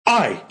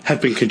I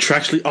have been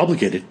contractually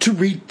obligated to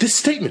read this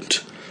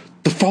statement.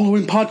 The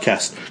following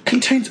podcast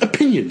contains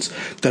opinions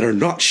that are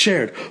not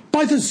shared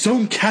by the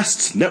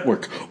Zonecasts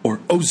Network or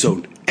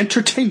Ozone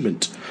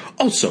Entertainment.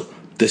 Also,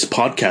 this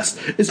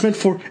podcast is meant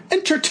for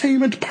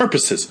entertainment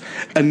purposes,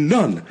 and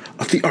none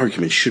of the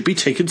arguments should be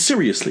taken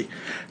seriously.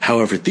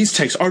 However, these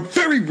takes are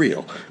very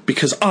real,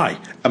 because I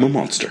am a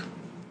monster.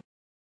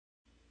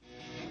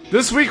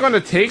 This week on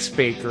the Takes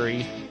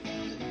Bakery,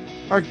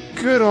 our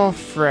good old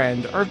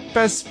friend, our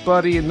best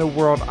buddy in the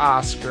world,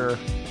 Oscar,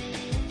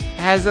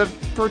 has a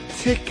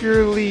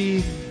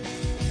particularly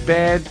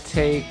bad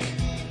take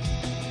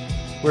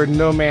where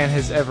no man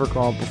has ever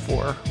gone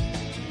before.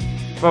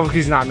 Well,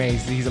 he's not man,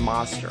 he's a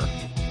monster.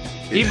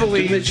 He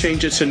believes... Didn't it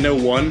change it to no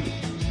one?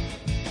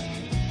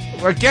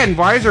 Again,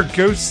 why is there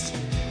ghosts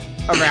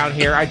around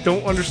here? I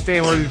don't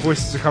understand where these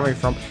voices are coming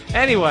from.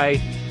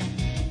 Anyway,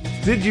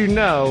 did you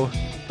know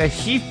that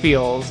he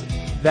feels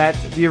that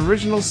the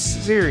original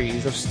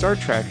series of Star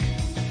Trek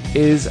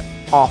is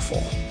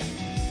awful?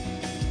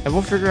 And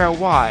we'll figure out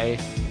why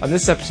on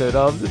this episode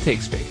of The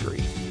Takes Bakery.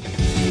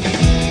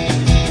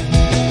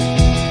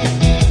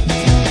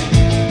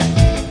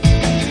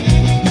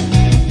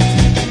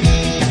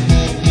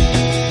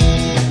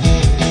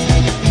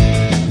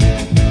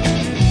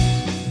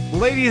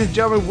 Ladies and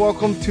gentlemen,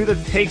 welcome to The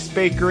Takes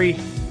Bakery.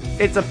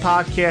 It's a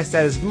podcast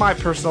that is my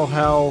personal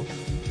hell,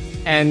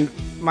 and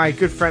my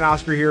good friend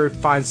Oscar here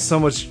finds so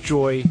much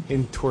joy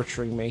in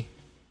torturing me.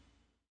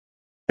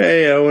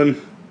 Hey, Owen.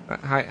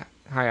 Hi,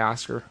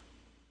 Oscar.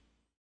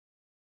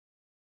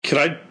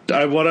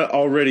 I want to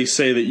already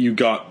say that you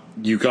got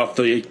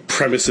the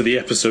premise of the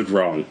episode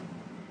wrong.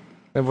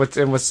 And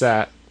what's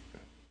that?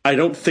 I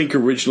don't think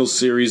original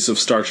series of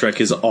Star Trek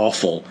is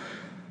awful.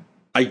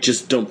 I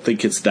just don't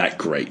think it's that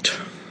great.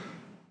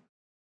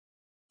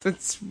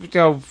 It's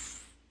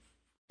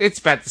it's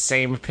about the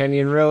same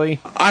opinion, really.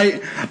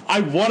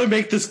 I want to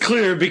make this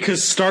clear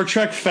because Star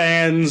Trek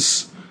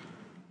fans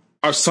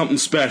are something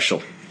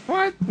special.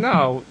 What?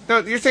 No,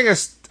 you're thinking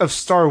of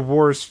Star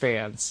Wars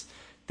fans.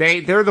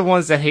 They're the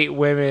ones that hate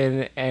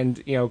women and,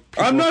 people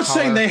I'm not of color.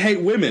 saying they hate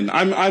women.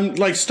 I'm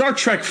like, Star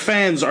Trek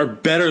fans are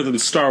better than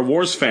Star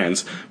Wars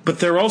fans, but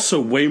they're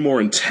also way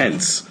more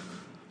intense.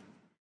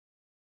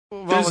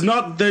 Well,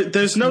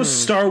 there's no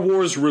Star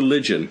Wars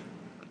religion.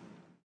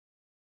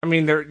 I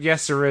mean, there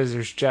is.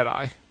 There's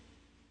Jedi.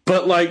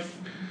 But, like...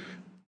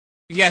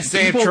 Yes,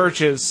 they have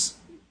churches.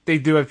 They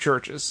do have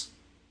churches.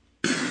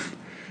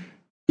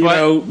 There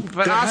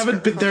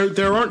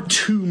aren't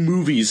two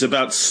movies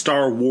about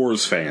Star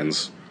Wars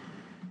fans.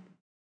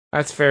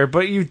 That's fair,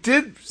 but you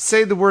did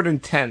say the word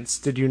intense,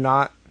 did you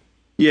not?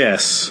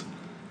 Yes.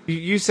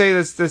 You say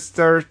the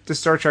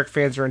Star Trek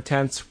fans are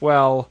intense.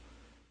 Well,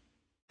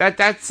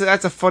 that's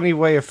a funny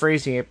way of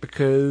phrasing it,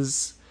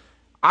 because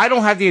I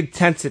don't have the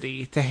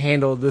intensity to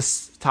handle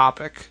this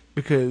topic,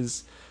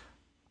 because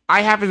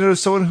I happen to know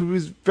someone who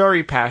is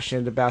very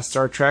passionate about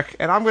Star Trek,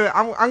 and I'm gonna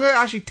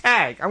actually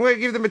tag. I'm gonna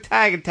give them a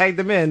tag and tag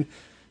them in.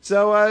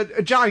 So,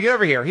 John, get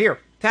over here. Here,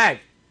 tag.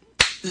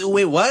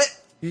 Wait, what?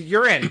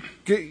 You're in.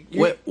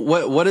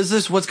 What is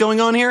this? What's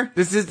going on here?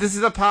 This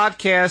is a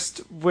podcast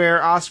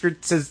where Oscar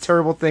says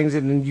terrible things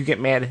and then you get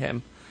mad at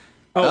him.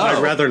 Oh,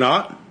 I'd rather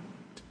not?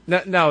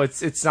 No,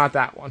 it's not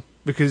that one,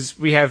 because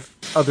we have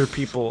other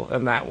people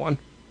in that one.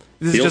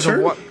 This is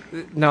just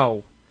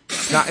no.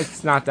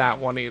 It's not that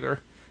one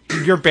either.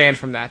 You're banned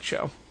from that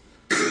show.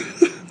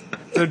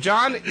 So,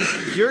 John,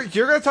 you're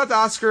going to talk to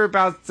Oscar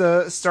about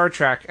the Star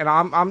Trek, and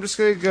I'm just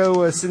going to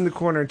go sit in the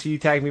corner until you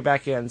tag me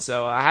back in.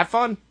 So, have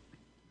fun.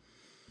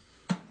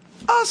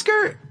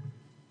 Oscar,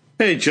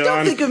 hey, John.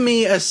 Don't think of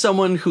me as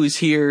someone who's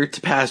here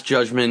to pass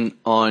judgment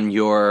on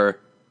your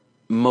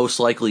most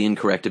likely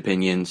incorrect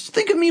opinions.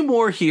 Think of me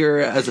more here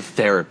as a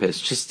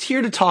therapist, just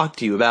here to talk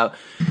to you about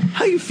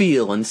how you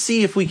feel and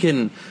see if we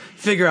can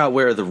figure out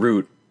where the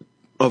root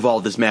of all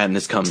this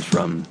madness comes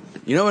from.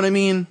 You know what I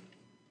mean?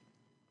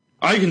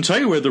 I can tell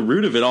you where the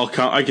root of it all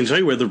I can tell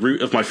you where the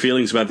root of my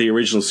feelings about the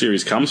original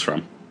series comes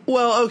from.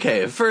 Well,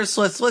 okay. First,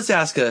 let's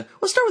start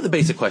with a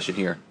basic question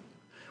here.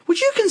 Would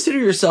you consider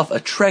yourself a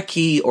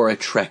Trekkie or a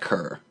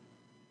Trekker?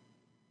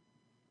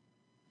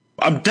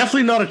 I'm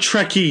definitely not a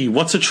Trekkie.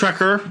 What's a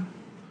Trekker?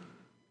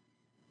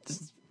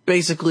 It's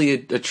basically a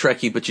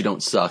Trekkie, but you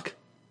don't suck.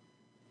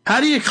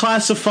 How do you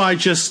classify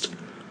just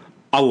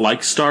I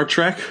like Star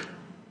Trek?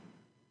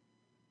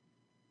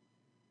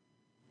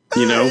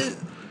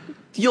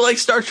 You like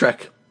Star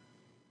Trek.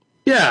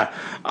 Yeah,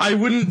 I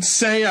wouldn't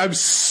say I'm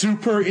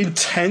super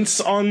intense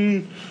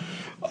on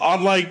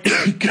like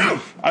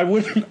I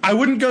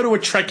wouldn't go to a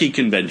Trekkie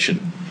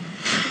convention.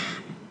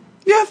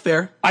 Yeah,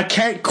 fair. I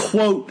can't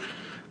quote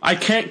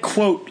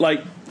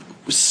like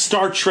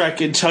Star Trek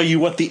and tell you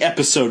what the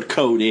episode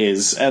code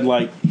is, and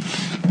like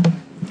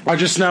I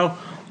just know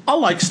I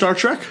like Star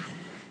Trek.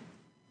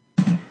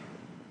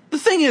 The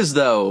thing is,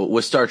 though,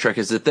 with Star Trek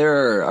is that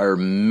there are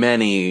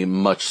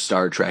much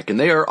Star Trek, and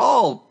they are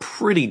all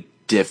pretty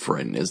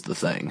different, is the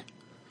thing.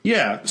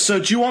 Yeah. So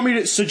do you want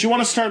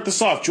to start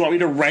this off? Do you want me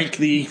to rank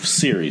the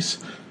series?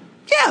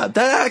 Yeah,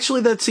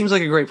 that seems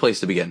like a great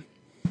place to begin.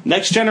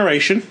 Next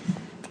Generation.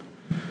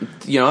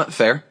 You know what?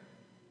 Fair.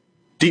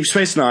 Deep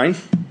Space Nine.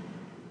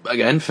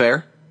 Again,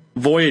 fair.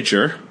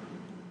 Voyager.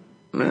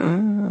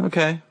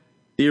 Okay.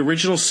 The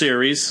original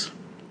series.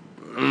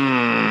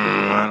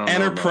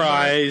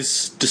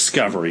 Enterprise.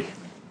 Discovery.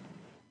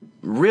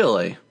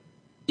 Really?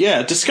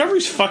 Yeah,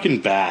 Discovery's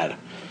fucking bad.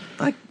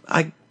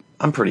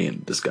 I'm pretty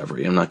into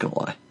Discovery, I'm not gonna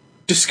lie.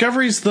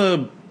 Discovery's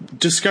the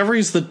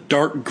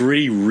dark,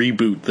 gritty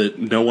reboot that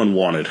no one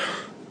wanted.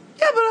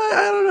 Yeah, but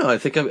I don't know. I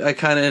think I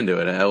kind of into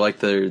it. I like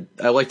their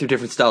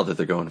different style that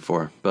they're going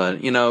for.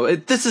 But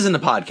this isn't a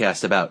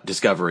podcast about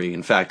Discovery.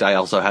 In fact, I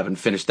also haven't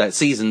finished that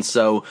season,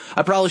 so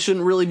I probably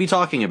shouldn't really be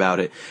talking about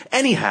it.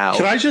 Anyhow,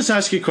 can I just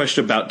ask you a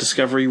question about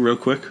Discovery real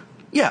quick?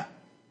 Yeah.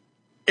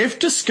 If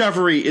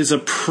Discovery is a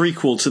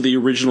prequel to the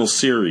original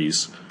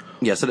series,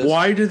 yes, it is.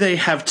 Why do they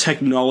have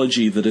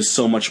technology that is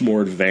so much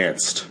more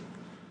advanced?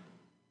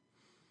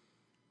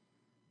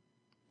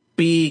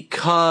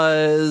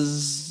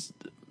 Because,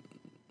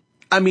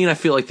 I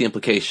feel like the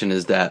implication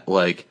is that,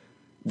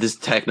 this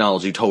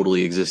technology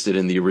totally existed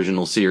in the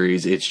original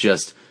series. It's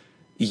just,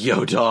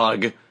 yo,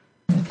 dog.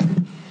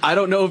 I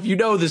don't know if you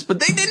know this, but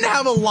they didn't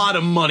have a lot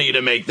of money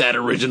to make that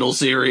original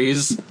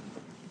series.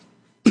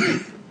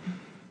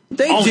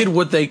 They did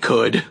what they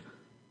could.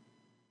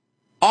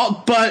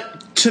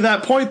 But to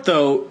that point,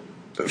 though,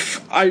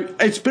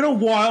 it's been a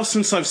while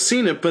since I've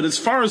seen it, but as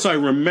far as I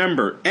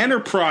remember,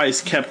 Enterprise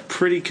kept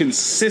pretty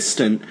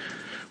consistent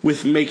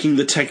with making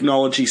the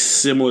technology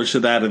similar to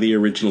that of the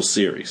original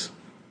series.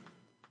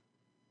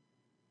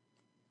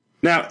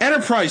 Now,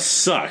 Enterprise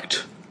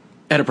sucked.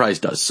 Enterprise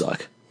does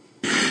suck.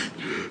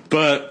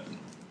 But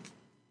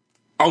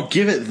I'll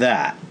give it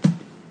that.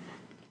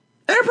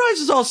 Enterprise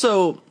is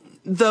also...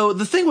 Though,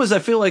 the thing was, I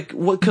feel like...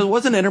 Because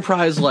wasn't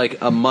Enterprise,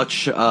 a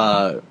much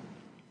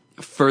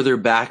further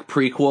back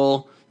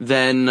prequel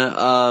than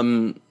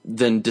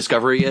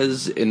Discovery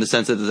is? In the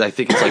sense that I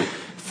think it's,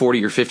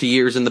 40 or 50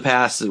 years in the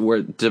past, as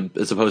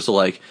opposed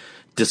to,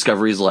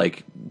 Discovery's,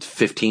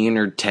 15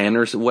 or 10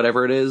 or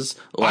whatever it is.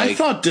 I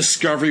thought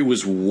Discovery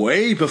was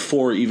way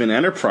before even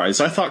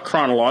Enterprise. I thought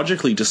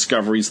chronologically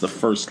Discovery's the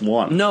first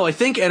one. No, I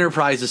think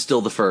Enterprise is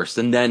still the first,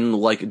 and then,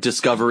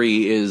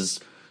 Discovery is...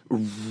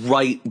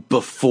 right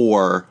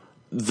before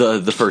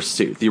the first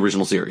two, the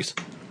original series.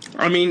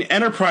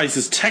 Enterprise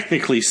is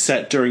technically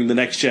set during the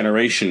Next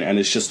Generation, and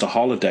it's just a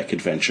holodeck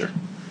adventure.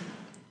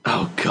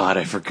 Oh god,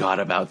 I forgot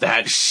about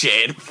that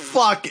shit.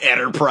 Fuck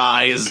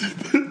Enterprise.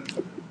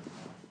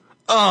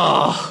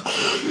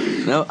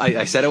 Oh. No,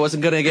 I said I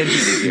wasn't gonna get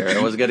heated here.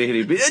 I wasn't gonna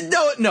hit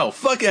it. No,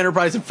 fuck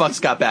Enterprise and fuck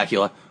Scott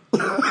Bakula.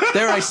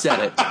 There, I said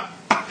it.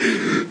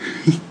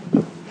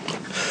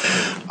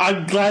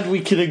 I'm glad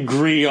we can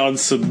agree on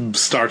some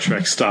Star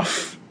Trek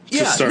stuff.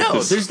 Yeah,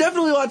 there's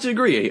definitely a lot to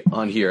agree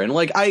on here. And,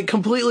 I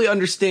completely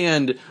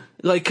understand,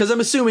 because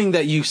I'm assuming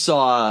that you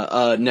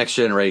saw Next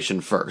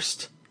Generation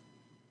first.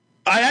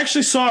 I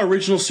actually saw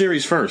original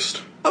series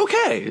first.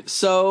 Okay,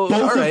 so...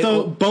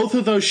 Both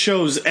of those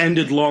shows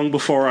ended long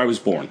before I was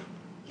born.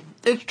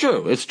 It's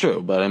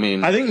true, but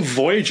I think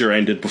Voyager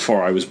ended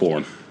before I was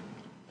born.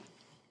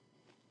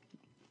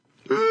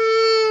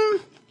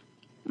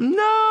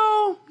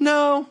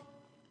 No.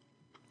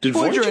 Did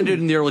Voyager ended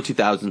in the early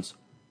 2000s.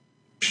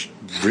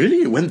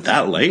 Really? It went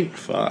that late?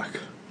 Fuck.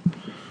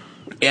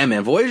 Yeah,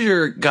 man.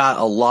 Voyager got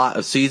a lot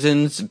of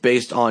seasons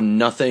based on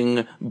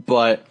nothing,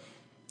 but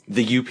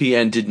the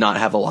UPN did not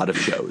have a lot of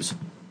shows.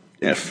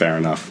 Yeah, fair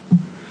enough.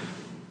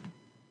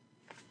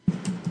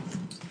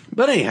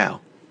 But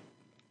anyhow,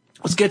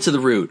 let's get to the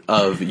root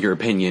of your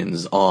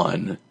opinions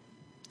on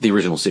the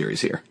original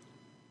series here.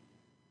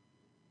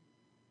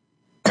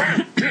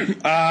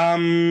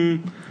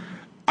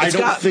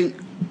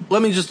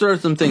 Let me just throw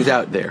some things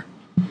out there.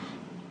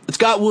 It's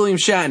got William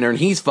Shatner, and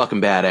he's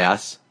fucking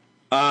badass.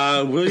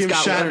 William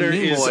Shatner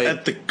is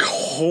at the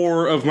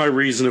core of my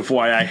reason of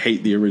why I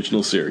hate the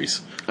original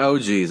series. Oh,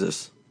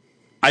 Jesus.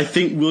 I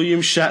think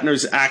William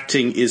Shatner's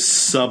acting is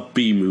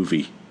sub-B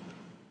movie.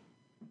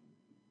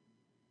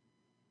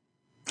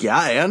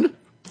 Yeah, and?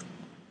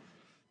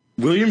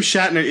 William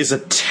Shatner is a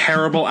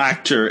terrible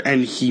actor,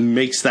 and he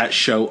makes that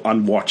show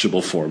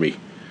unwatchable for me.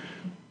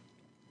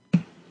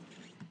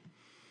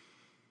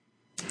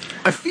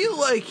 I feel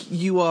like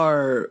you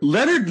are...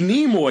 Leonard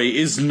Nimoy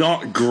is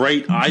not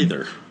great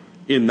either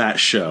in that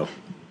show.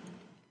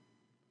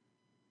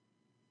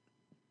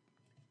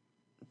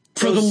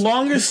 For the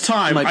longest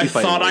time, I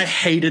thought I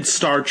hated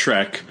Star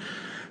Trek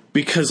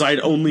because I'd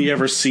only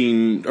ever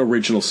seen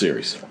original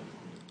series.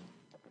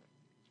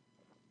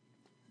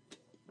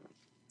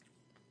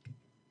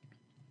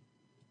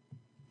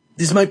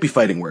 These might be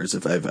fighting words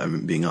if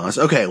I'm being honest.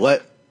 Okay,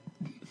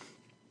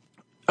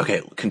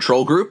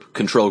 control group.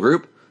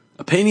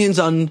 Opinions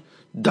on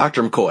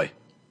Dr. McCoy.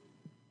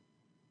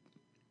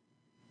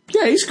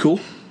 Yeah, he's cool.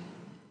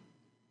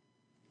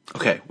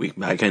 Okay, we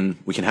can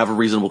have a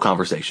reasonable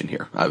conversation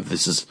here.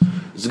 This is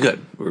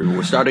good.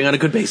 We're starting on a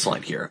good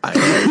baseline here.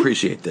 I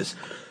appreciate this.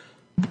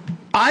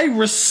 I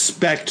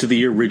respect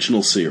the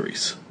original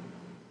series.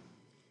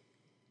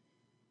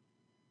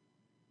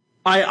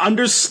 I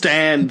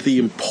understand the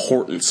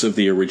importance of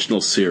the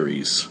original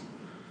series.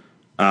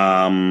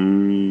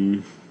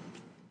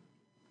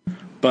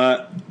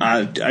 But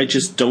I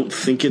just don't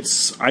think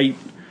it's... I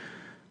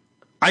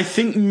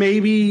think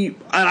maybe... And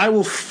I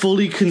will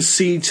fully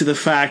concede to the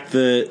fact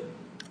that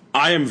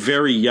I am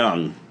very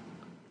young.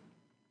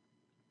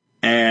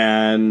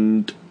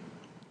 And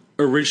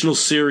original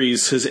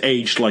series has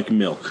aged like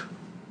milk.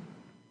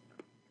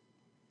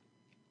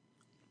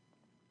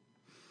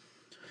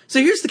 So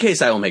here's the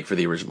case I will make for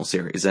the original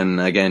series. And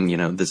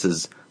again, this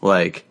is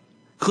like...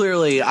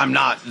 Clearly, I'm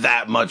not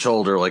that much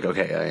older. Like,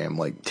 okay, I am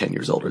like 10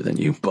 years older than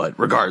you, but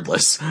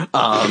regardless,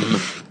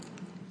 I'm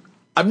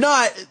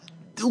not.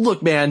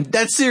 Look, man,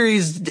 that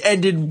series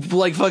ended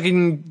like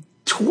fucking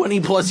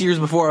 20 plus years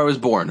before I was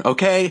born.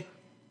 Okay,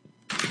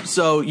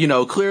 so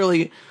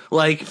clearly,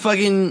 like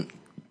fucking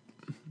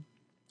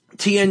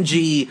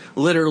TNG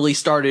literally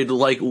started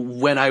like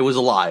when I was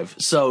alive.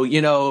 So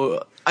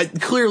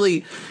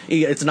clearly,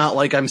 it's not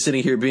like I'm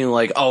sitting here being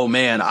like, oh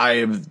man,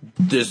 I am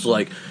this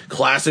like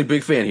classic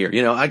big fan here.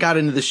 I got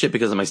into this shit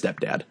because of my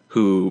stepdad,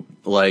 who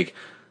like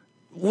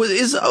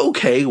is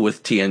okay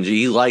with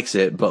TNG, likes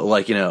it, but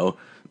like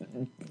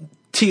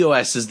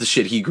TOS is the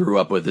shit he grew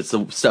up with. It's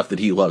the stuff that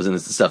he loves, and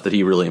it's the stuff that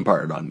he really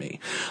imparted on me.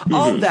 Mm-hmm.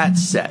 All that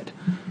said,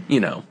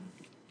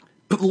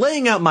 but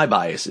laying out my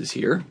biases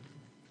here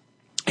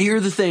are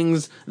the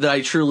things that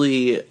I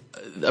truly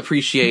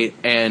appreciate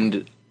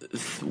and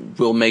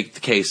will make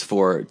the case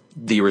for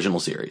the original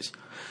series.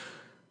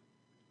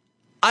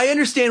 I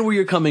understand where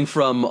you're coming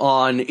from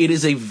on it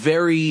is a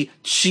very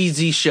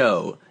cheesy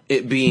show.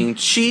 It being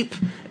cheap,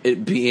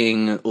 it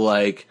being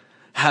like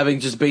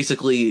having just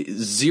basically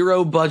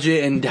zero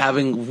budget and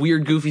having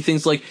weird goofy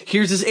things like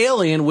here's this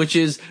alien, which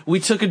is we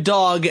took a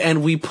dog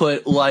and we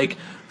put like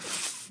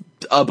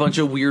a bunch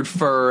of weird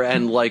fur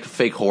and like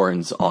fake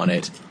horns on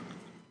it.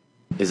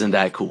 Isn't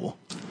that cool?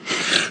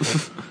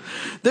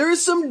 There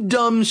is some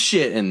dumb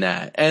shit in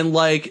that, and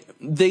like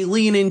they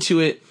lean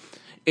into it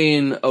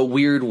in a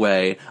weird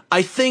way.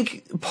 I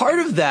think part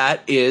of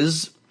that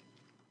is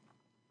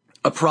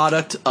a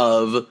product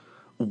of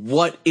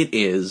what it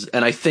is,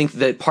 and I think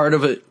that part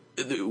of it,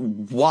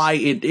 why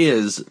it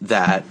is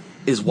that,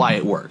 is why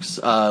it works.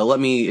 Let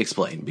me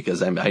explain,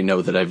 because I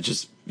know that I've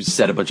just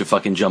said a bunch of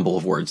fucking jumble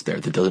of words there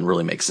that doesn't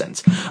really make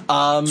sense.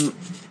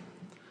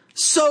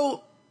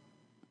 So...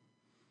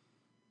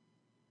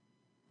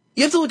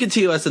 You have to look at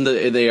TOS in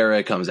the era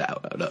it comes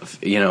out of.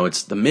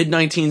 It's the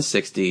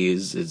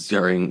mid-1960s. It's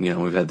during,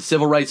 we've had the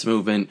civil rights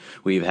movement.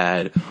 We've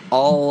had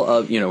all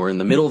of, we're in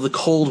the middle of the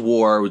Cold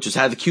War, which just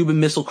had the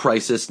Cuban Missile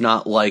Crisis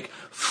not like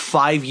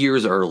 5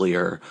 years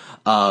earlier.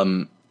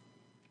 The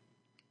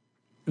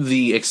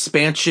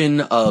expansion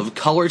of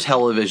color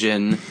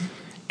television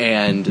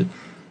and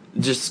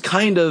just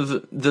kind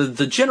of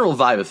the general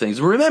vibe of things.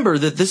 Remember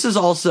that this is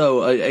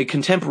also a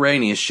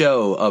contemporaneous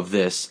show of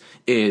this.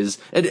 Here's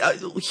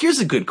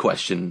a good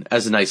question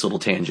as a nice little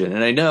tangent,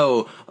 and I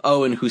know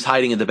Owen, who's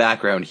hiding in the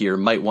background here,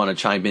 might want to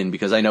chime in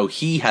because I know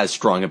he has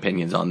strong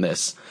opinions on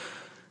this.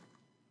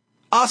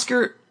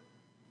 Oscar,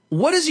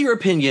 what is your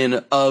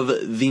opinion of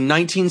the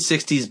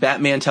 1960s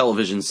Batman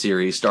television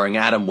series starring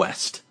Adam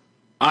West?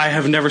 I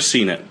have never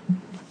seen it.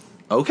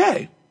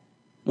 Okay.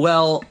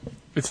 Well...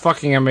 It's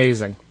fucking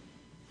amazing.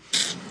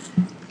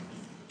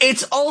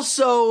 It's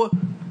also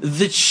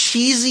the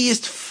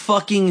cheesiest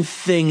fucking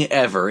thing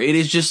ever. It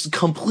is just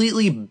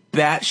completely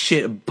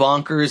batshit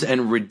bonkers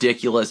and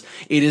ridiculous.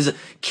 It is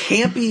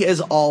campy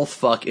as all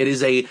fuck. It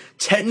is a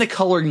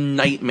Technicolor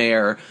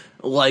nightmare,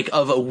 like,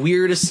 of a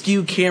weird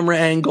askew camera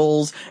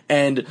angles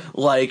and,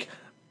 like,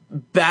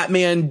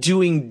 Batman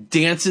doing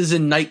dances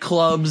in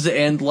nightclubs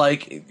and,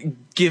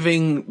 like,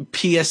 giving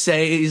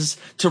PSAs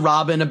to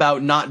Robin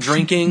about not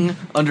drinking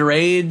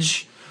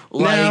underage.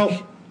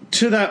 Now,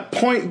 to that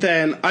point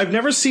then, I've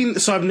never seen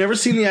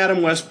the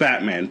Adam West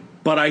Batman,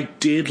 but I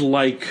did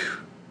like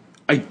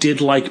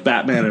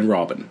Batman and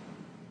Robin.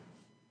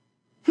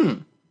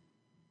 And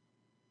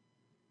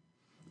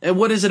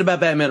what is it about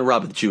Batman and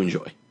Robin that you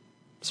enjoy,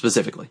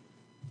 specifically?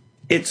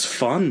 It's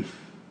fun.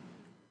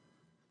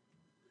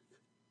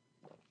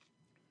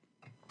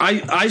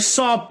 I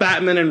saw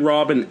Batman and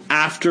Robin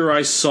after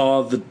I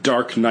saw the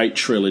Dark Knight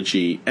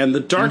trilogy, and the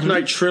Dark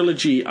Knight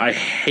trilogy I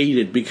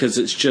hated because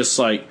it's just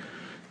like,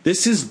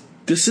 this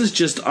is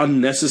just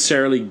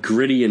unnecessarily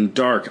gritty and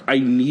dark. I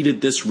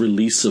needed this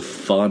release of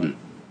fun.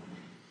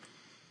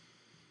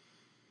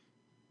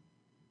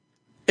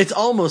 It's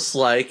almost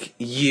like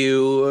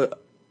you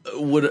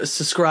would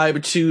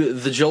subscribe to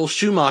the Joel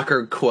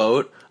Schumacher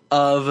quote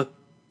of,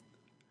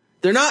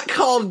 they're not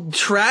called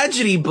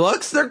tragedy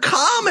books, they're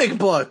comic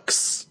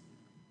books.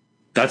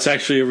 That's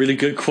actually a really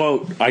good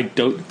quote. I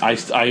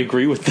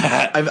agree with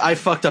that. I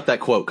fucked up that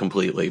quote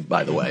completely,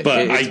 by the way.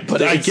 But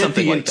I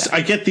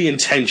get the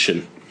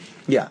intention.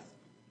 Yeah.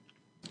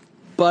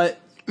 But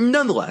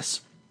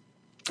nonetheless,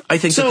 I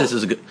think that this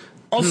is a good...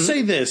 I'll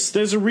say this.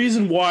 There's a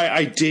reason why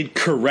I did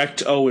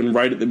correct Owen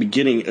right at the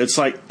beginning. It's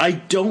like, I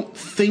don't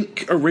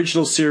think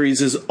original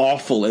series is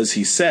awful, as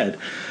he said.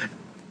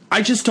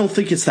 I just don't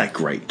think it's that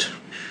great.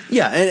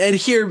 Yeah, and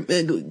hear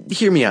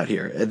me out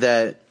here.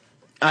 That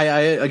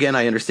I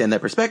understand that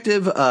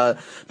perspective, but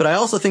I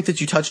also think that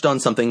you touched on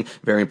something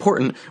very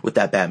important with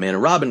that Batman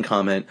and Robin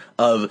comment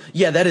of,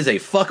 yeah, that is a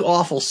fuck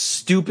awful,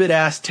 stupid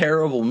ass,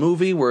 terrible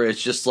movie where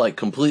it's just like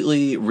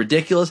completely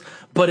ridiculous,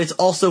 but it's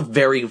also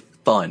very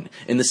fun.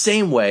 In the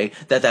same way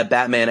that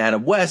Batman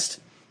Adam West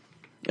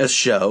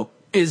show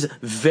is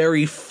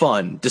very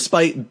fun,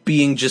 despite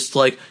being just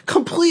like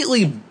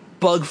completely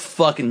bug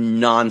fucking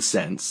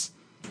nonsense.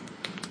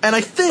 And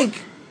I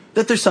think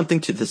that there's something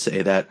to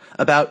say that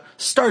about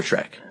Star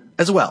Trek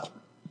as well.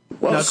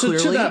 Well, now, so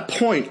clearly, to that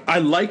point, I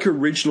like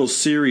original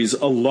series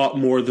a lot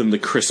more than the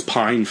Chris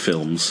Pine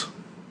films.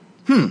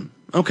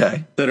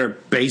 Okay. That are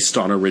based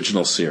on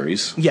original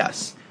series.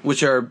 Yes.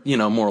 Which are,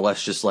 more or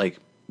less just like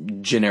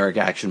generic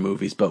action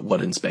movies, but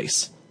what in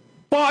space?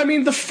 Well, I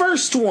mean, the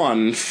first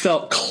one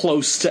felt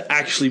close to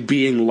actually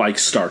being like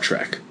Star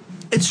Trek.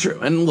 It's true.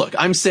 And look,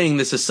 I'm saying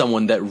this as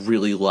someone that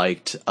really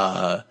liked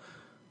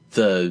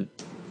the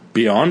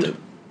Beyond?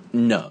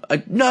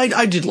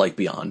 I did like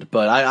Beyond,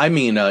 but I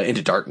mean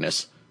Into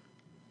Darkness.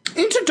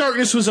 Into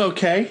Darkness was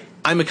okay.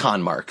 I'm a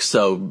con mark,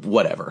 so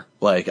whatever.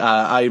 Like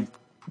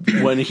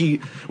when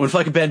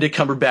fucking Benedict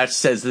Cumberbatch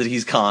says that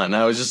he's Khan,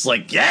 I was just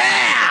like,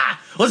 yeah,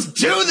 let's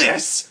do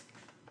this.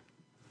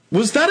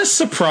 Was that a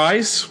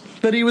surprise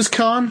that he was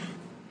Khan?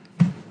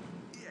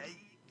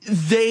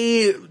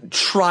 They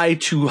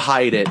tried to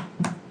hide it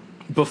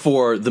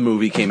before the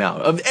movie came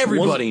out.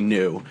 Everybody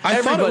knew.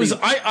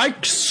 I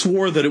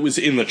swore that it was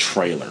in the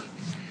trailer.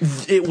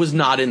 It was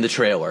not in the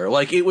trailer.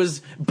 Like, it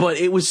was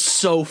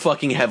so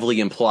fucking heavily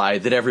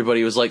implied that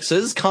everybody was like, so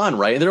this is Khan,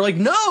 right? And they're like,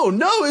 no,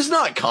 it's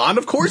not Khan.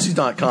 Of course he's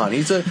not Khan.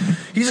 He's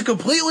a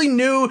completely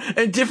new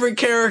and different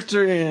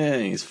character.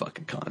 He's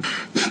fucking Khan.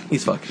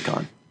 He's fucking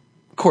Khan.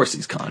 Of course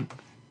he's Khan.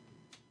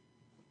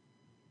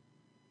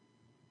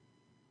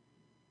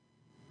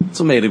 That's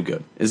what made him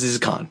good, is he's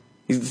Khan.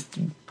 He's,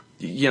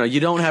 you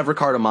don't have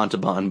Ricardo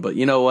Montalban, but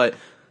you know what?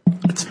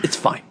 It's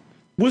fine.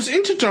 Was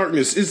Into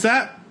Darkness,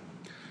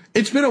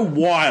 it's been a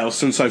while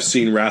since I've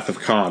seen Wrath of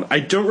Khan. I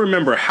don't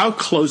remember. How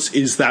close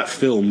is that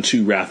film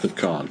to Wrath of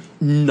Khan?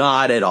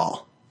 Not at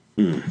all.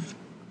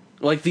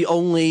 Like, the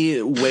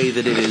only way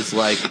that it is,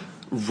 like,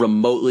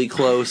 remotely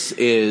close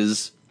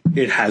is...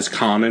 It has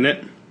Khan in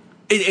it?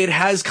 It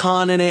has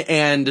Khan in it,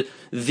 and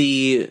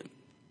the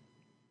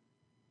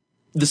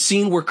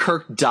scene where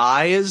Kirk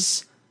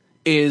dies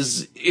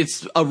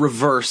it's a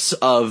reverse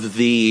of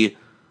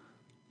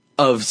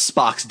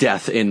Spock's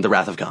death in The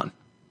Wrath of Khan.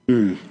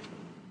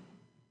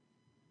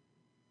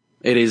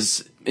 It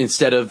is,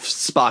 instead of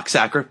Spock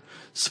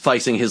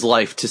sacrificing his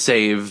life to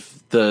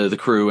save the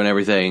crew and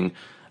everything,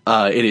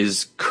 it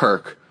is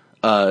Kirk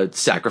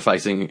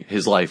sacrificing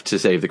his life to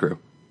save the crew.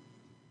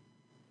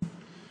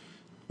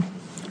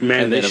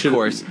 Man, and then of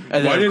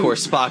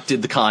course Spock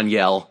did the Khan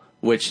yell,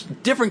 which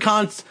different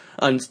context,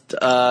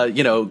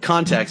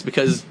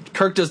 because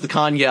Kirk does the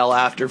Khan yell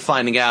after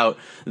finding out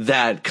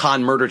that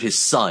Khan murdered his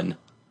son.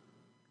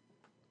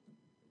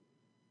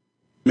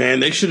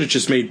 Man, they should have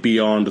just made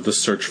Beyond The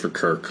Search for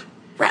Kirk.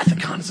 Wrath of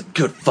Khan is a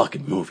good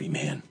fucking movie,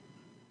 man.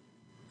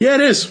 Yeah,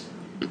 it is.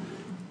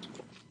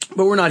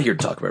 But we're not here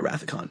to talk about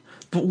Wrath of Khan.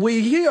 But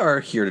we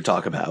are here to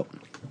talk about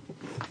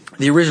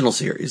the original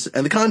series.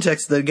 And the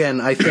context that,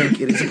 again, I think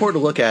it is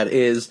important to look at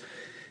is,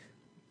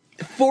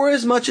 for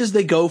as much as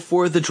they go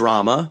for the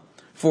drama,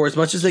 for as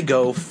much as they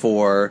go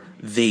for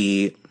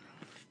it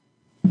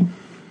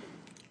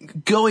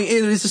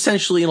is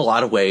essentially, in a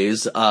lot of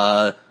ways,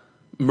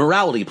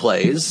 morality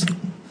plays.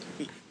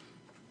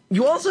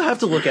 You also have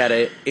to look at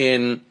it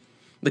in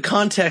the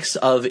context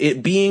of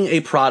it being a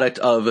product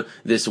of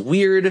this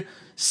weird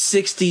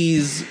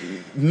 60s,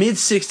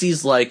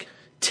 mid-60s, like,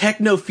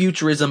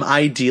 techno-futurism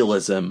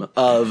idealism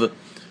of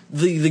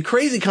the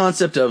crazy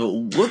concept of,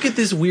 look at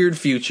this weird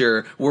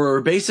future where we're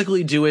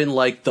basically doing,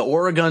 like, the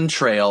Oregon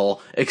Trail,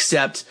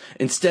 except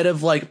instead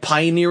of, like,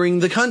 pioneering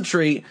the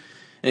country,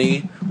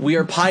 we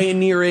are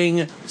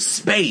pioneering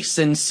space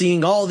and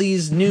seeing all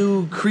these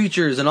new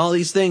creatures and all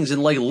these things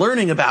and, like,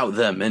 learning about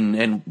them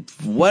and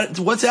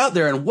what's out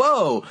there. And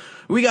whoa,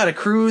 we got a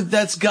crew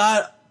that's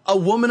got a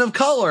woman of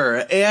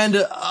color and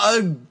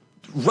a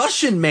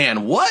Russian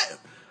man. What?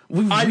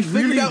 We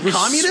figured out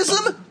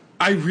communism?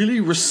 I really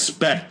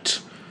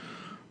respect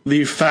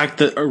the fact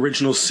that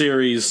original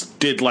series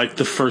did, like,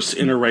 the first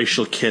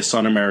interracial kiss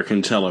on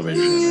American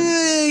television.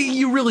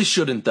 You really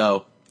shouldn't,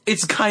 though.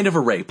 It's kind of a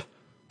rape.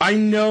 I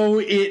know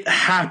it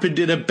happened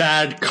in a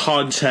bad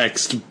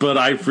context, but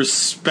I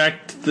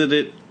respect that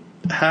it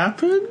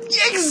happened?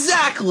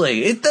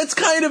 Exactly! That's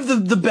kind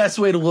of the best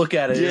way to look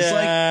at it. Yeah. It's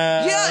like,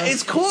 yeah,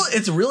 it's cool.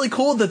 It's really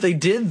cool that they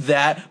did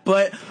that,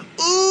 but,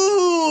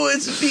 ooh,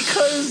 it's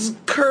because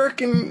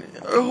Kirk and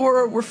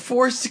Uhura were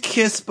forced to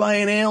kiss by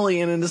an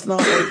alien, and it's not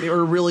like they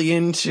were really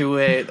into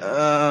it.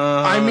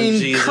 I mean,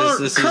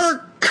 Jesus,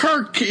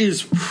 Kirk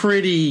is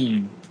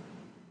pretty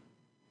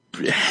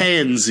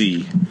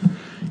handsy.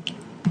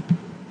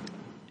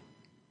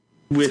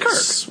 It's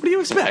Kirk. What do you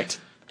expect?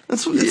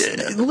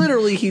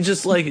 Literally, he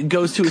just, like,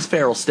 goes to his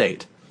feral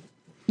state.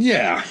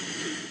 Yeah.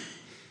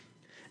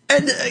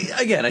 And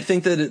again, I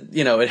think that,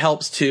 it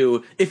helps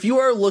to, if you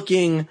are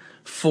looking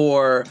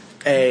for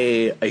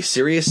a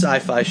serious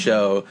sci-fi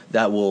show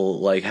that will,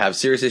 like, have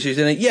serious issues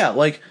in it, yeah,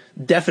 like,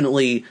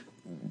 definitely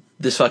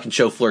this fucking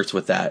show flirts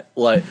with that.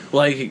 Like,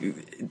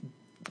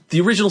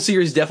 the original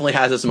series definitely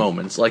has its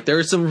moments. Like, there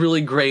are some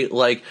really great,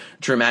 like,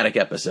 dramatic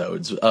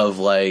episodes of,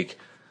 like,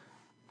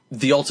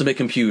 The Ultimate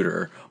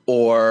Computer,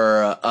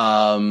 or,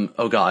 I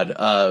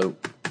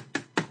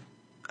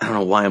don't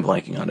know why I'm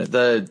blanking on it.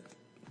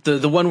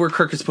 The one where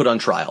Kirk is put on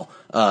trial.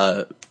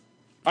 I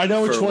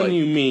know which one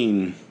you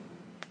mean.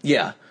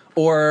 Yeah.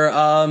 Or,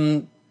 I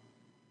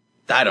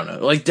don't know,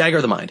 like Dagger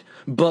of the Mind.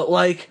 But,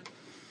 like,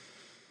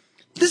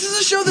 this is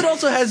a show that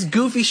also has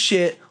goofy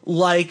shit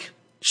like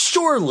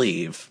Shore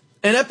Leave.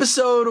 An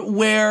episode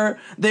where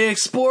they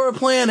explore a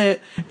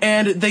planet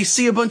and they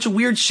see a bunch of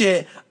weird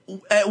shit.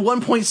 At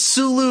one point,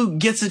 Sulu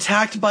gets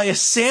attacked by a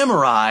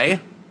samurai.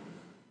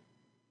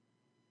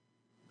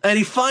 And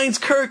he finds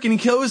Kirk and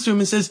he goes to him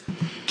and says,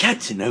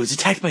 "Captain, I was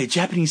attacked by a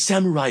Japanese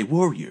samurai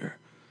warrior."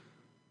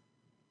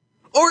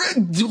 Or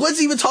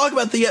let's even talk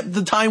about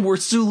the time where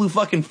Sulu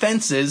fucking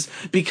fences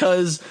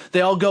because they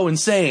all go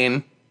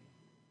insane.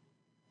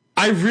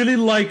 I really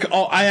like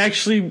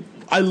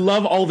I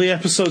love all the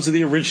episodes of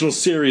the original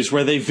series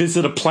where they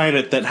visit a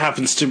planet that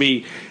happens to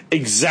be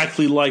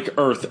exactly like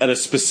Earth at a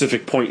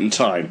specific point in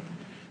time.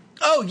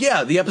 Oh,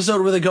 yeah, the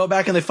episode where they go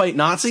back and they fight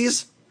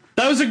Nazis?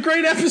 That was a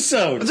great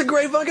episode. It's a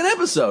great fucking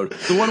episode.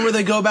 The one where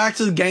they go back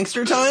to the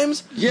gangster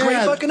times? Yeah.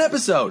 Great fucking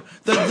episode.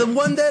 The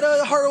one that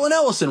Harlan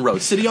Ellison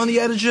wrote, City on the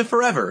Edge of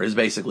Forever, is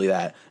basically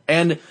that.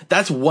 And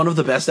that's one of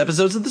the best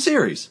episodes of the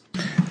series.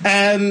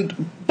 But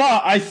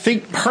I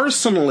think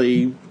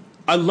personally,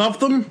 I love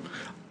them.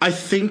 I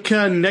think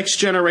Next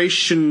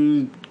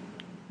Generation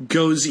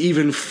goes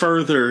even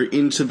further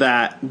into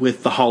that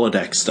with the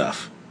holodeck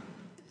stuff.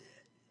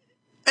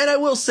 And I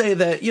will say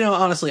that,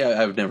 honestly,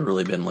 I've never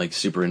really been, like,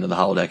 super into the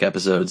holodeck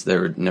episodes. They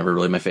were never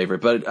really my favorite.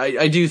 But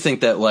I do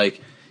think that,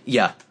 like,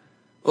 yeah.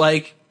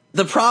 Like,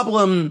 the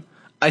problem,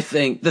 I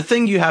think, the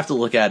thing you have to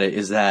look at it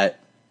is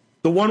that...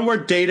 The one where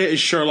Data is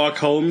Sherlock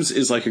Holmes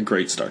is, like, a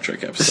great Star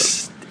Trek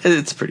episode.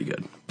 It's pretty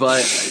good.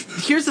 But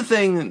here's the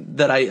thing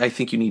that I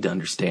think you need to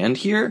understand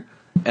here.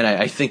 And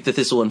I think that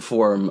this will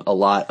inform a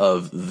lot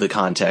of the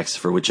context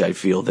for which I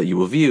feel that you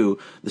will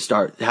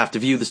have to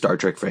view the Star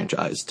Trek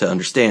franchise to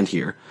understand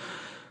here.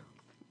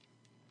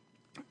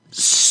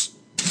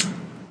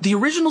 The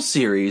original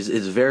series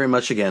is very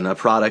much, again, a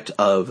product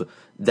of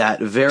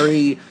that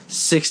very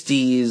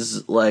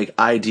 60s, like,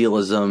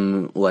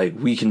 idealism, like,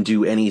 we can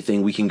do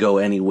anything, we can go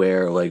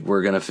anywhere, like,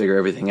 we're gonna figure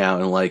everything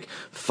out and, like,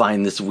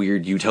 find this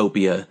weird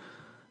utopia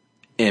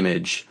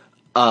image.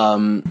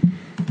 And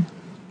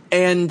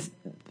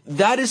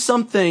that is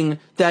something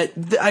that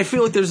I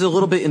feel like there's a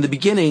little bit in the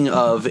beginning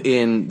of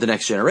in The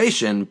Next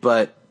Generation,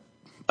 but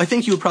I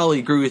think you would probably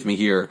agree with me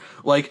here.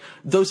 Like,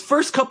 those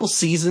first couple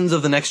seasons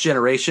of The Next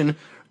Generation,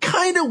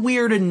 kind of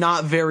weird and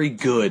not very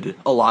good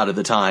a lot of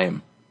the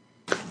time.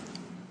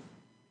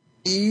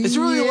 It's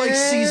really like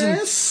season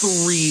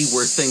 3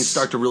 where things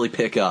start to really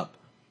pick up.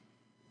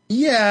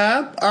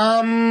 Yeah,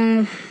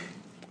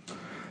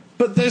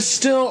 but there's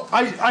still,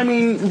 I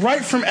mean,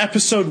 right from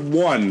episode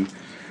 1,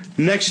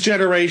 Next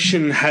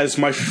Generation has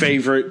my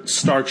favorite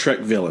Star Trek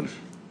villain.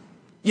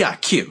 Yeah,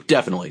 Q,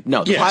 definitely.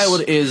 No, the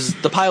Yes.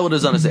 pilot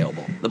is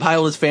unassailable. The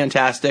pilot is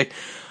fantastic.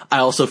 I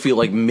also feel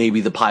like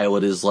maybe the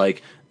pilot is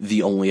like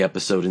the only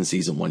episode in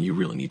season 1 you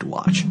really need to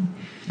watch.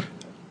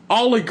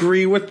 I'll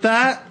agree with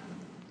that.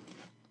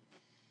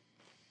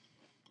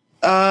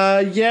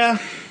 Yeah.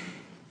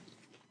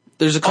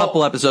 There's a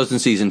couple episodes in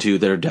season 2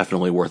 that are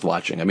definitely worth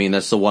watching. I mean,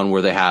 that's the one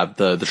where they have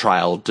the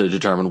trial to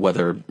determine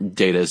whether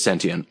Data is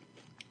sentient.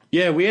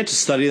 Yeah, we had to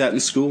study that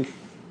in school.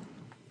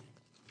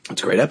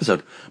 It's a great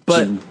episode.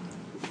 But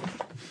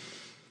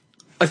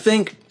I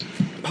think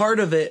part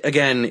of it,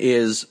 again,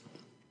 is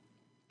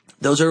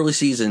those early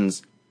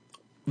seasons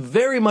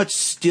very much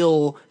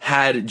still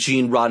had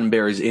Gene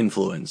Roddenberry's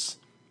influence.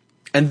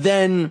 And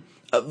then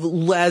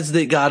as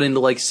they got into,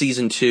 like,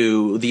 season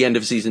 2, the end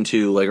of season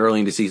 2, like, early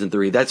into season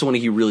 3, that's when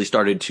he really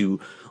started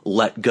to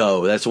let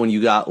go. That's when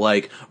you got,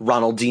 like,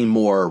 Ronald D.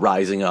 Moore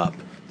rising up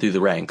through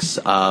the ranks.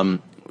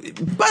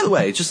 By the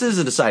way, just as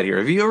an aside here,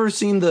 have you ever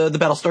seen the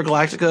Battlestar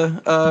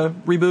Galactica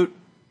reboot?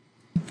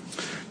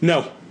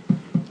 No.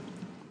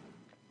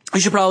 You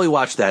should probably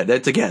watch that.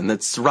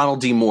 That's Ronald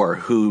D. Moore,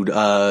 who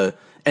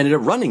ended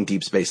up running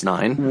Deep Space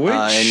Nine.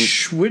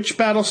 Which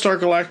Battlestar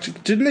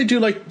Galactica? Didn't they do,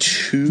 like,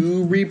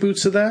 2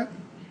 reboots of that?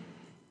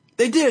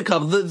 They did a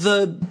couple.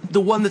 The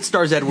one that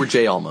stars Edward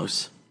J.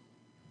 Olmos.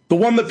 The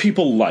one that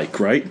people like,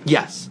 right?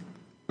 Yes.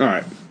 All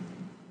right.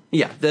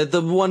 Yeah,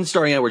 the one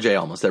starring Edward J.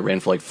 Olmos that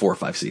ran for like 4 or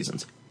 5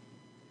 seasons.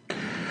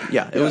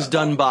 Yeah, it was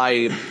done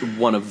by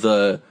one of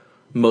the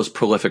most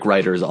prolific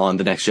writers on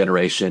The Next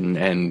Generation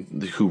and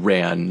who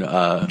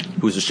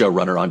was a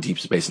showrunner on Deep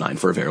Space Nine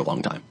for a very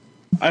long time.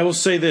 I will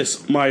say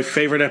this. My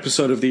favorite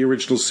episode of the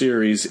original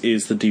series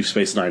is the Deep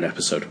Space Nine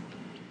episode.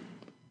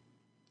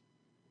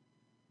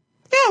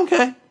 Yeah,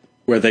 okay.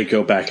 where they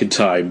go back in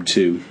time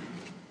to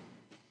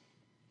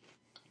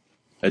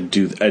and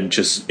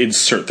just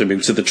insert them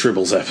into the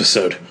Tribbles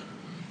episode.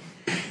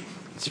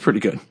 It's pretty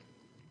good.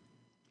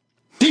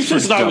 Deep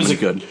Space Nine was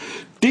good.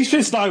 Deep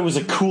Space Nine was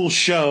a cool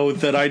show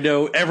that I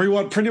know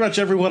pretty much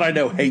everyone I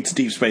know hates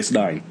Deep Space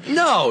Nine.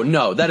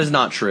 No, that is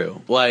not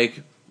true.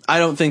 Like, I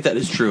don't think that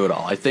is true at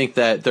all. I think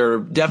that there are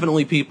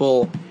definitely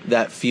people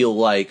that feel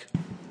like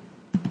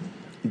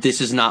this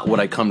is not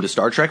what I come to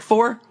Star Trek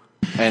for,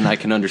 and I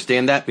can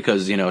understand that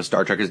because,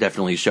 Star Trek is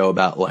definitely a show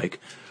about, like,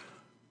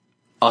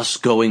 us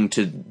going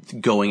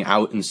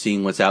out and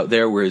seeing what's out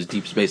there, whereas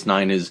Deep Space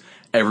Nine is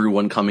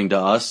everyone coming to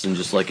us and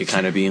just, like, it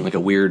kind of being, like, a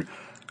weird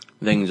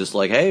thing, just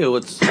like, hey,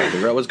 let's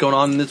figure out what's going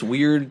on in this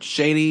weird,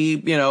 shady,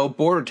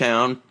 border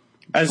town.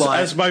 As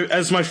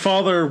my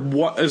father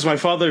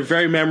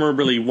very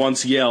memorably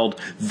once yelled,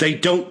 they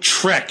don't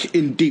trek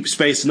in Deep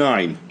Space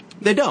Nine.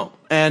 They don't.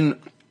 And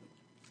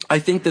I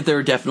think that there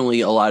are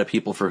definitely a lot of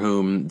people for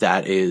whom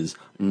that is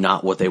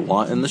not what they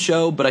want in the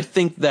show, but I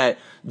think that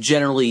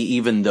generally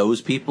even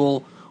those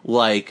people,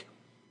 those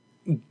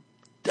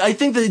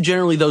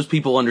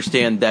people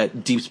understand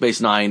that Deep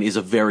Space Nine is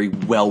a very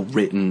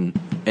well-written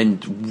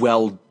and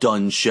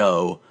well-done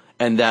show,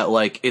 and that,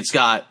 it's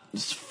got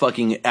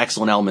fucking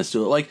excellent elements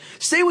to it.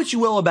 Say what you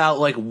will about,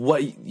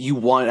 what you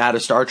want out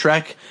of Star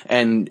Trek,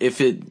 and if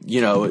it,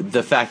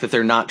 the fact that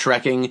they're not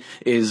trekking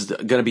is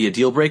gonna be a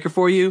deal breaker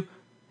for you.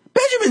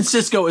 Benjamin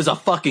Sisko is a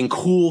fucking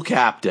cool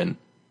captain.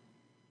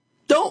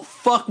 Don't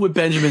fuck with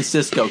Benjamin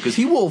Sisko, because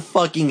he will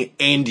fucking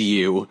end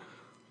you.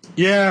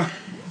 Yeah.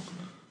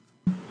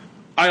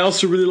 I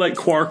also really like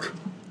Quark.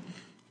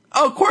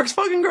 Oh, Quark's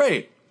fucking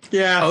great.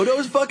 Yeah.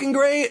 Odo's fucking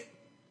great.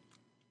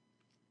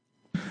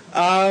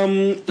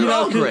 They're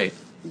all great.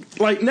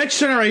 Next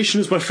Generation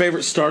is my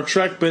favorite Star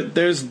Trek, but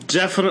there's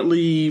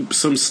definitely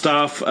some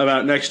stuff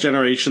about Next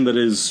Generation that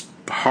is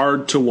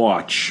hard to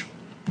watch.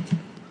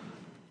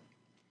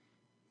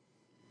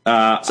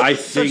 I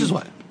think. Such as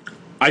what?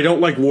 I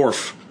don't like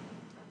Worf.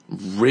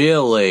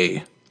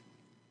 Really?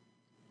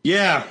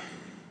 Yeah.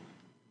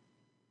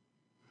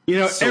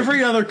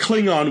 Every other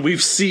Klingon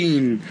we've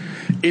seen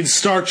in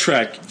Star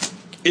Trek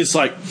is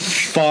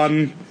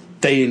fun.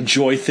 They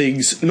enjoy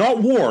things.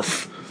 Not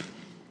Worf.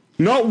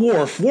 Not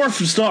Worf. Worf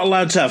is not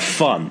allowed to have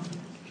fun.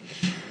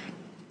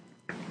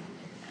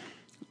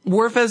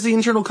 Worf has the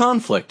internal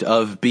conflict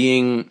of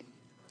being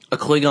a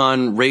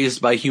Klingon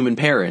raised by human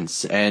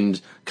parents and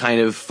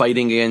kind of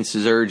fighting against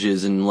his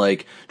urges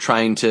and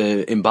trying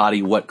to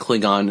embody what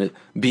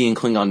being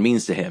Klingon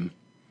means to him.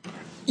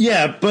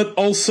 Yeah, but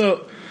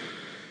also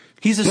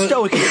he's a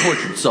stoic and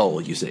tortured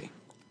soul, you see.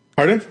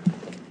 Pardon?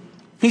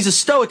 He's a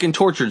stoic and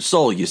tortured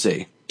soul, you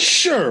see.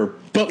 Sure,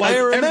 but I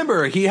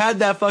remember he had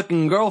that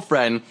fucking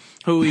girlfriend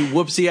who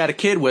he had a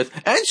kid with,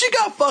 and she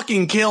got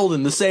fucking killed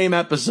in the same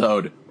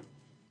episode.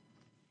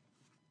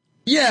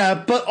 Yeah,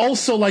 but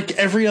also,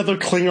 every other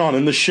Klingon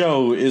in the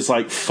show is,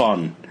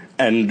 fun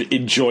and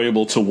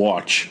enjoyable to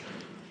watch.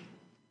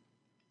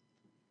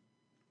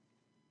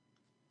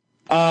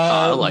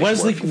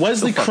 Wesley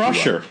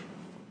Crusher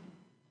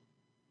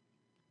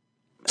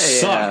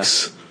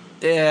sucks.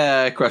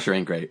 Yeah, Crusher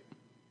ain't great.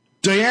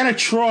 Diana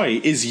Troy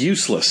is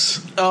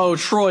useless. Oh,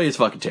 Troy is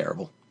fucking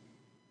terrible.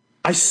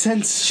 I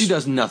sense she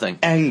does nothing.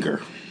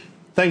 Anger.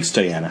 Thanks,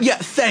 Diana. Yeah,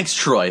 thanks,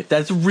 Troy.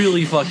 That's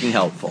really fucking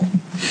helpful.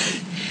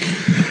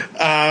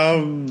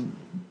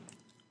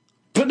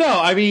 But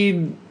no, I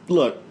mean,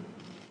 look,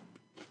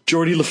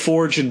 Geordi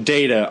LaForge and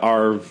Data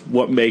are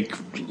what make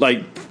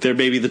they're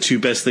maybe the two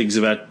best things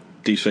about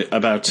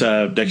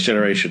Next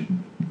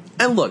Generation.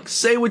 And look,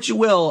 say what you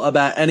will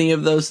about any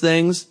of those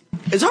things,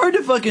 it's hard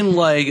to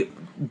fucking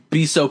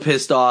be so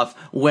pissed off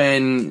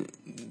when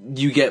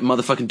you get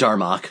motherfucking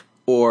Darmok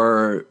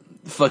or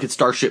fucking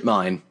Starship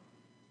Mine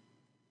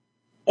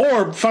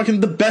or fucking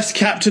the best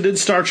captain in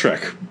Star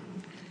Trek.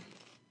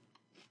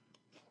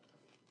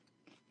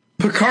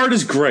 Picard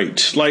is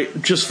great.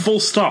 Just full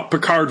stop.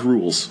 Picard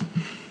rules.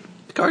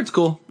 Picard's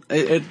cool.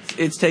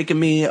 It's taken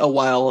me a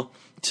while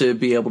to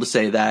be able to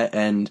say that,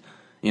 and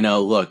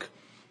look,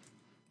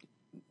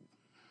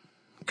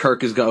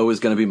 Kirk is always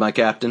going to be my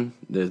captain.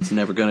 It's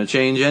never going to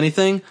change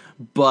anything.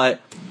 But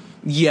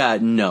yeah,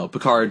 no,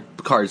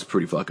 Picard's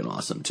pretty fucking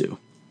awesome too.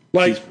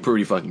 He's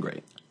pretty fucking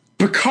great.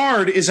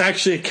 Picard is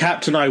actually a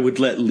captain I would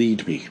let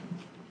lead me.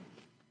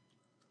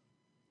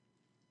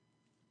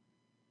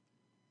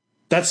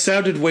 That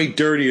sounded way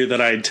dirtier than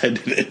I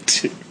intended it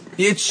to.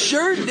 It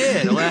sure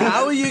did.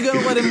 How are you going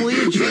to let him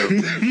lead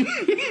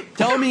you?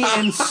 Tell me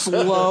in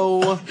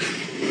slow,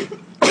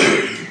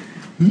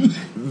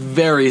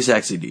 very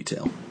sexy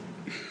detail.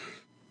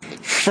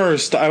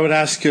 First, I would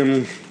ask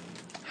him,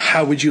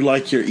 how would you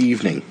like your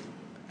evening?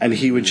 And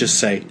he would just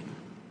say,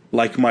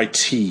 like my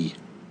tea,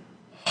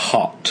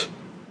 hot.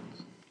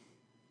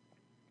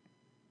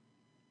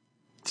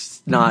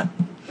 It's not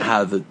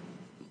how the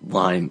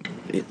line...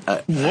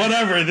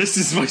 Whatever, this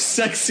is my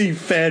sexy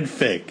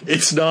fanfic.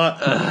 It's not...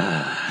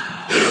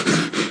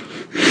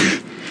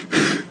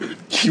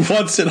 He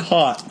wants it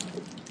hot.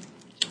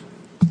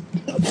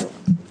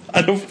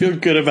 I don't feel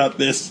good about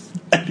this.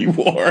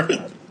 anymore.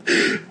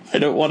 I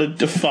don't want to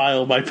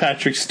defile my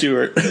Patrick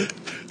Stewart.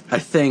 I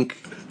think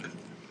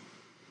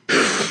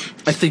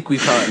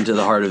we've gotten to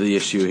the heart of the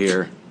issue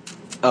here.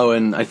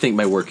 Owen, I think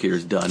my work here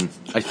is done.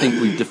 I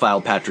think we've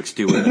defiled Patrick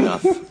Stewart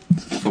enough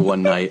for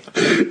one night.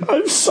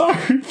 I'm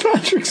sorry,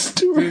 Patrick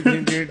Stewart.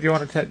 Do you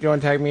want to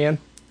tag me in?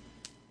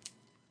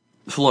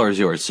 The floor is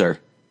yours, sir.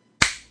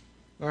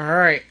 All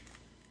right.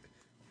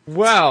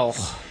 Well,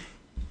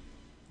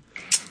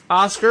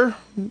 Oscar.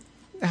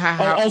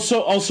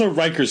 Also,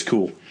 Riker's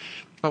cool.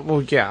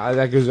 Well, yeah,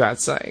 that goes without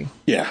saying.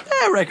 Yeah.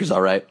 Riker's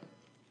all right.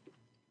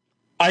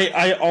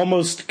 I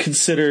almost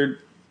considered,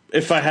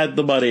 if I had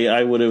the money,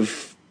 I would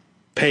have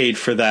paid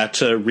for that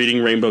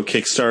Reading Rainbow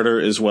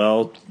Kickstarter as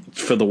well,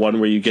 for the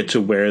one where you get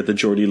to wear the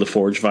Geordie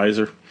LaForge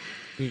visor.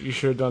 You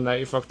should have done that.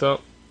 You fucked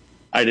up.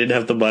 I didn't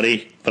have the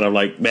money, but I'm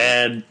like,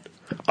 man,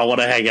 I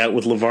want to hang out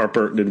with LeVar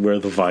Burton and wear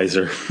the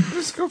visor.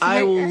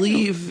 I will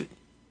leave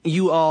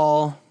you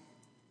all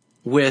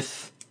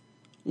with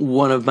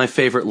one of my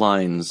favorite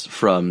lines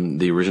from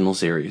the original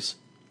series.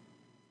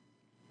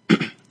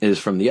 It is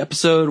from the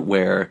episode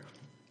where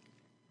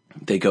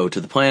they go to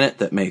the planet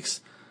that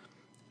makes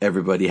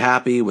everybody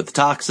happy with the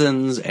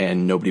toxins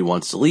and nobody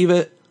wants to leave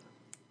it.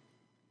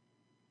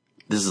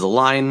 This is a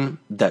line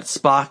that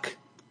Spock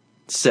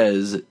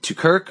says to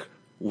Kirk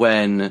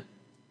when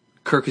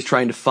Kirk is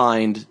trying to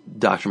find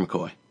Dr.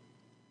 McCoy.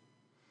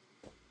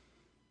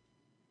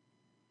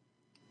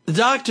 The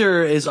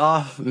doctor is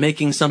off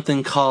making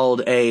something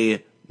called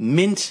a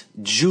mint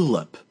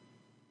julep.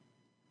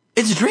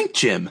 It's a drink,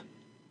 Jim.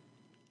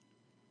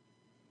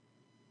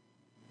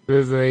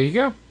 There you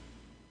go.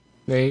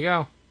 There you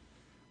go.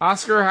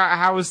 Oscar,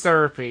 how was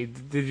therapy?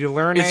 Did you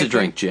learn anything? It's a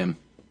drink, Jim.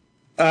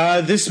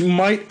 This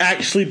might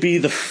actually be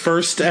the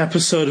first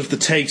episode of the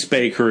Takes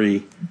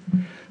Bakery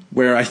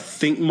where I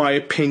think my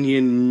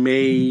opinion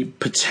may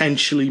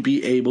potentially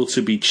be able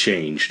to be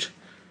changed.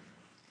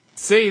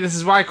 See, this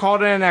is why I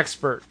called in an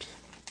expert.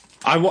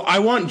 I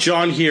want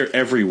John here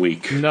every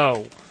week.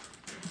 No,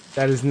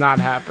 that is not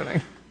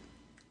happening.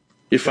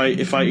 If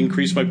I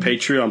increase my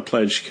Patreon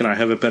pledge, can I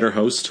have a better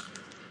host?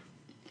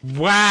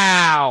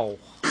 Wow.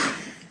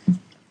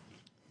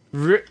 All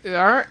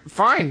right,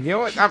 fine. You know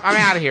what? I'm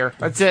out of here.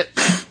 That's it.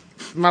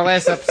 My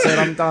last episode.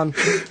 I'm done.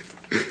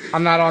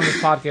 I'm not on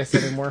this podcast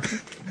anymore.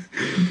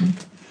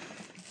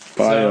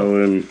 Bye,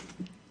 Owen.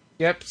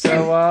 Yep.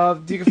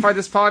 So you can find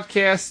this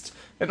podcast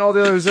and all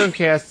the other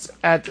Zonecasts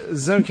at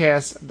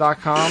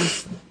zonecast.com.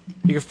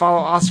 You can follow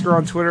Oscar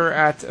on Twitter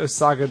at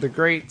Osaga the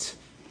Great.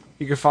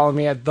 You can follow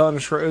me at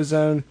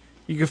 _Ozone.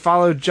 You can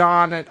follow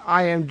John at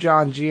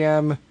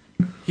IamJohnGM.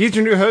 He's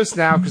your new host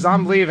now because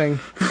I'm leaving.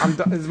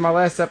 This is my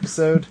last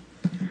episode.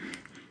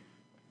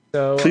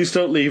 So please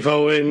don't leave,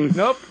 Owen.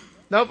 Nope,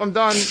 I'm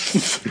done.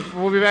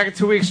 We'll be back in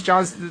 2 weeks.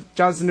 John's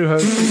the new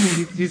host.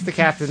 He's the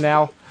captain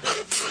now.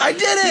 I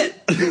did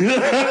it!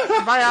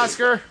 Bye,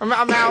 Oscar. I'm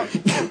out.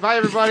 Bye,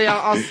 everybody.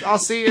 I'll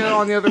see you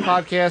on the other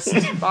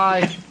podcast.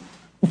 Bye.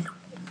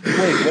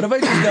 Wait, what have I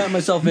just gotten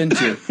myself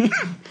into?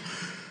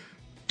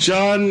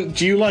 John,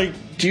 do you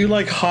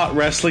like hot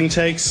wrestling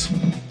takes?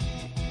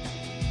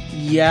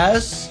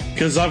 Yes.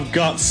 Because I've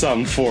got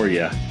some for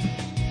you.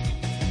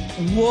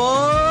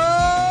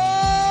 What?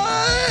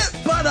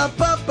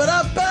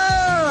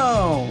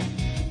 Ba-da-ba-ba-da-boom!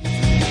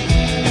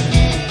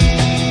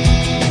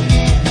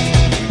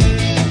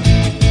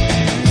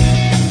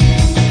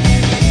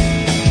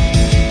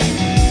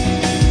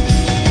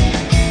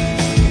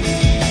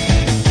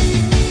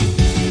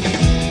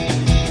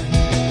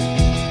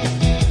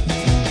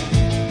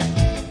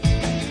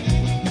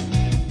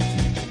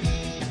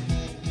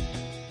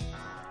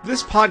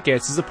 This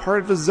podcast is a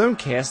part of the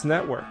Zonecast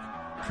Network,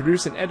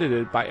 produced and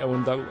edited by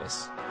Owen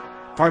Douglas.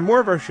 Find more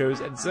of our shows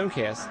at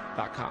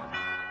zonecast.com.